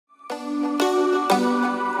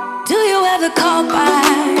ever call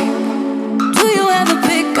back? Do you ever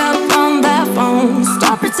pick up on that phone?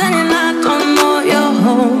 Stop pretending I don't know you're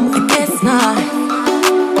home. I guess not.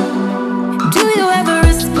 Do you ever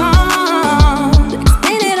respond?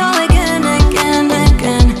 Explain it all again, again,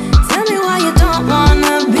 again. Tell me why you don't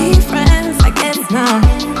wanna be friends. I guess not.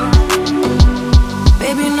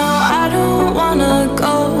 Baby, no, I don't wanna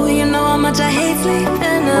go. You know how much I hate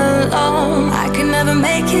sleeping alone. I can never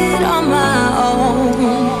make it on my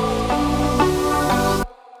own.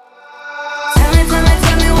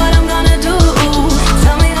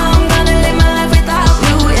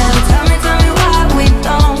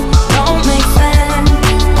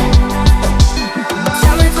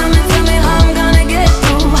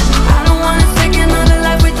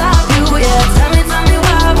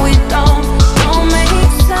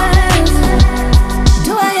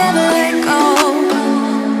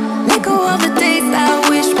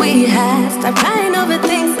 Stop crying over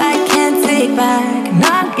things I can't take back,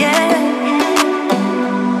 not yet.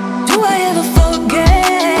 Do I ever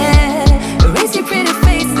forget? Erase your pretty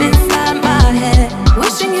face inside my head,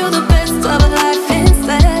 wishing you the best of life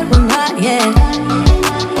instead. Well, not yet.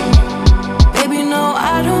 Baby, no,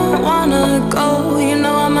 I don't wanna go. You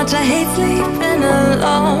know how much I hate sleeping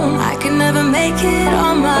alone. I can never make it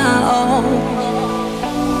on my own.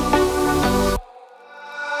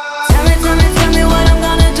 Tell me what I'm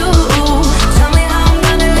gonna do.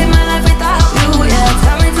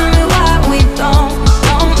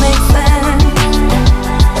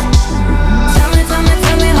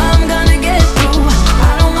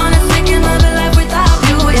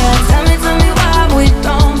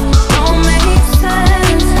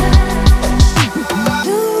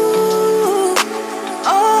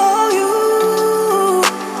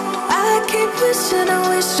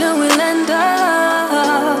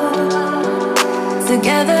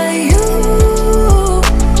 Together, you,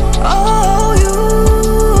 oh, you.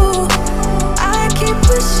 I keep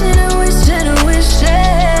wishing and wishing and wishing.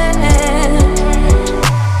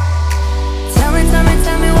 Tell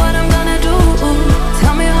me what I'm gonna do.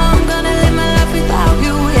 Tell me how I'm gonna live my life without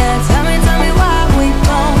you. Yeah, tell me why we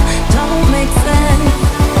don't make sense.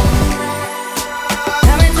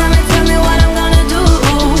 Tell me what I'm gonna do.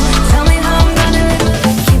 Tell me how I'm gonna live.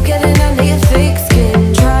 Keep getting under your thick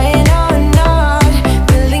skin, trying on and on.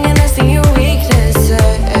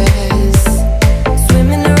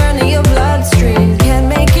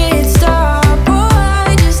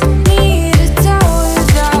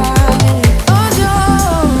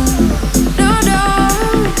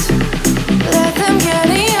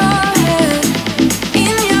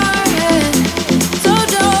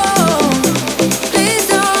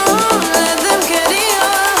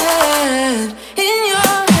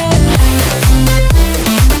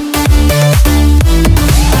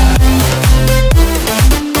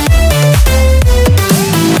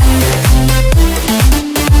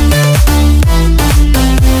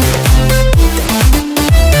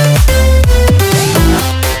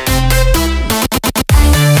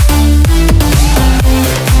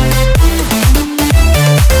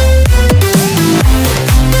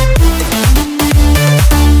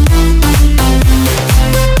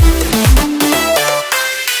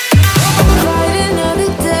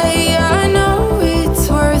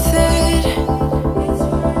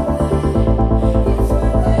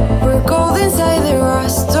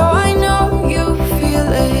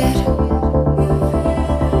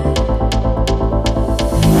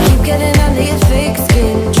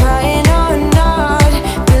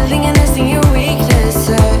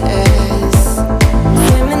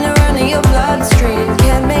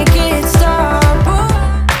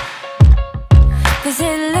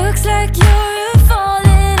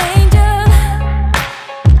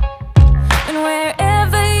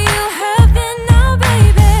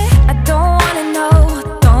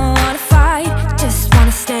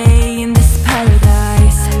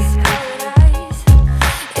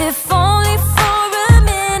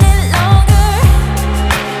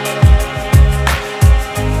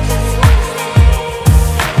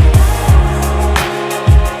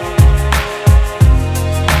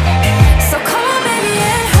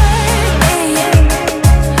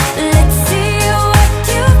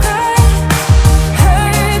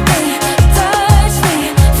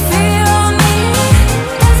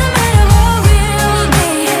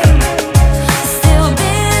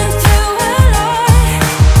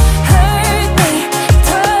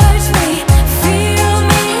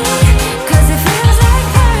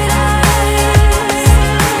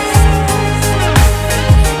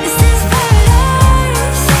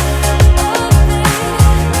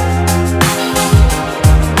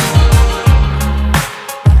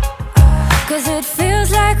 Cause it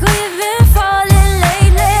feels like we've been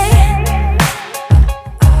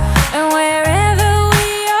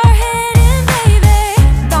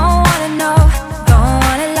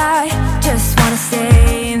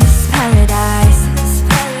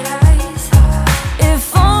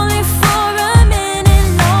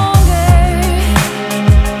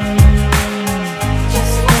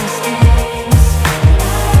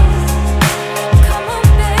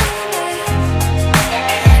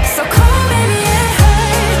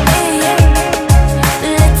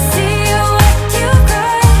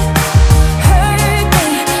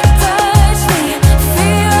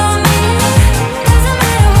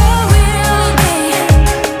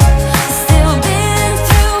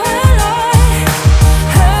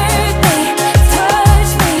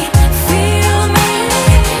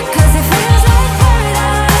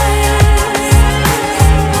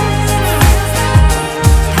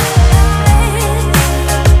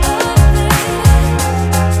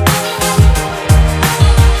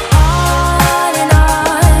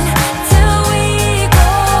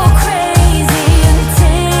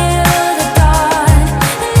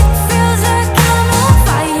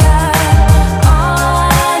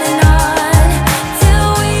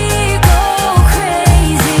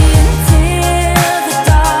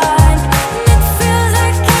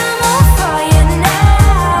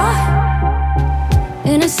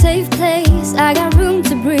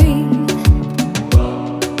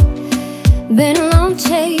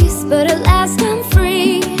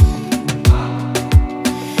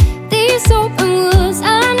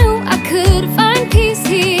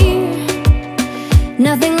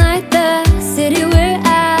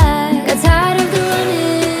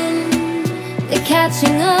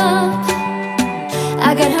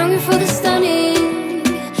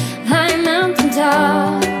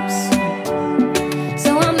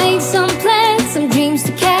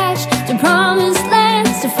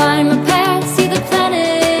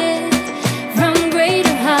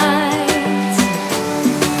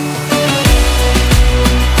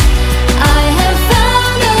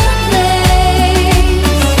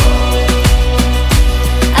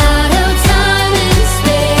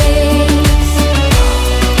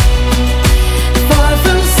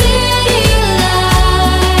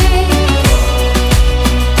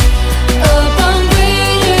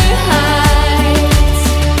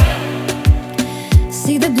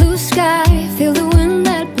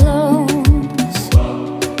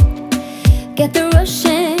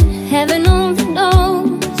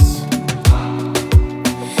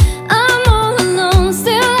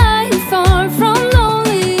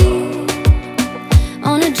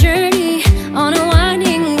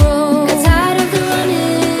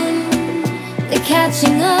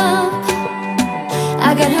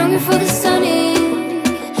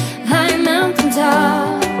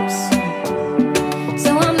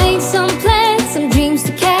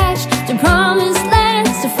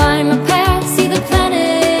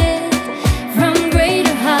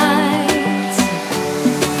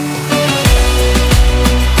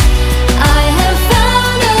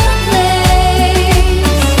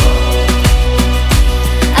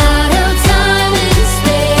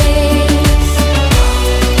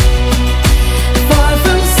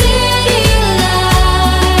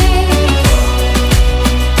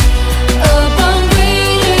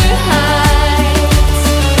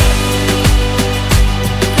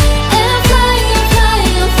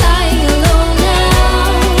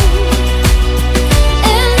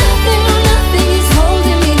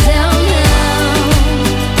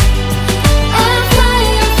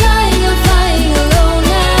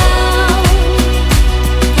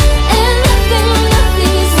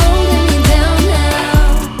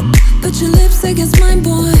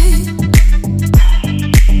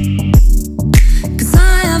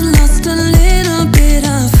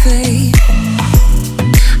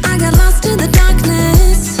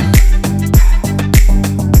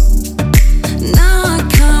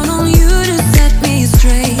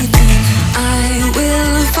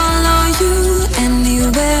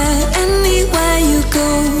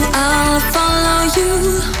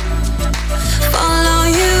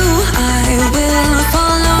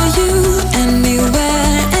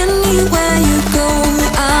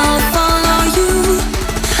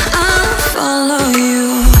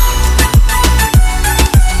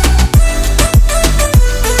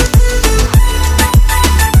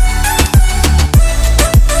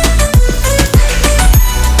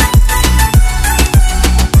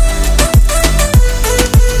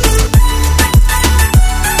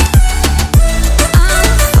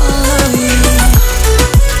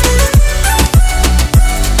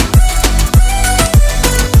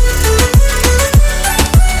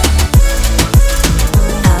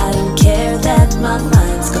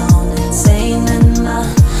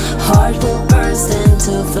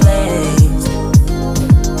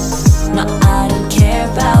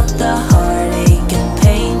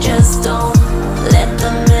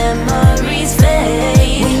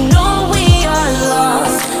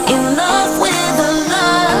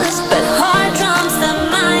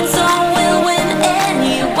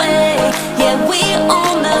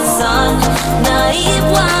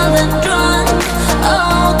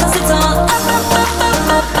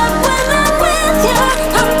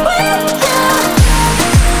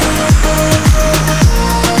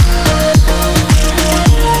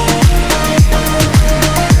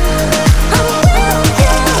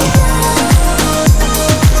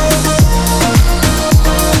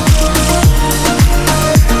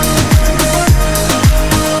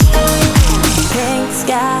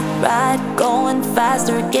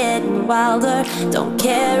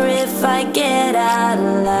wonder if I get out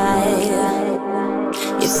alive.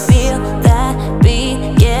 You feel that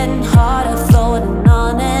beat getting harder, floating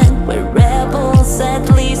on, and we're rebels at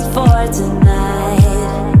least for tonight.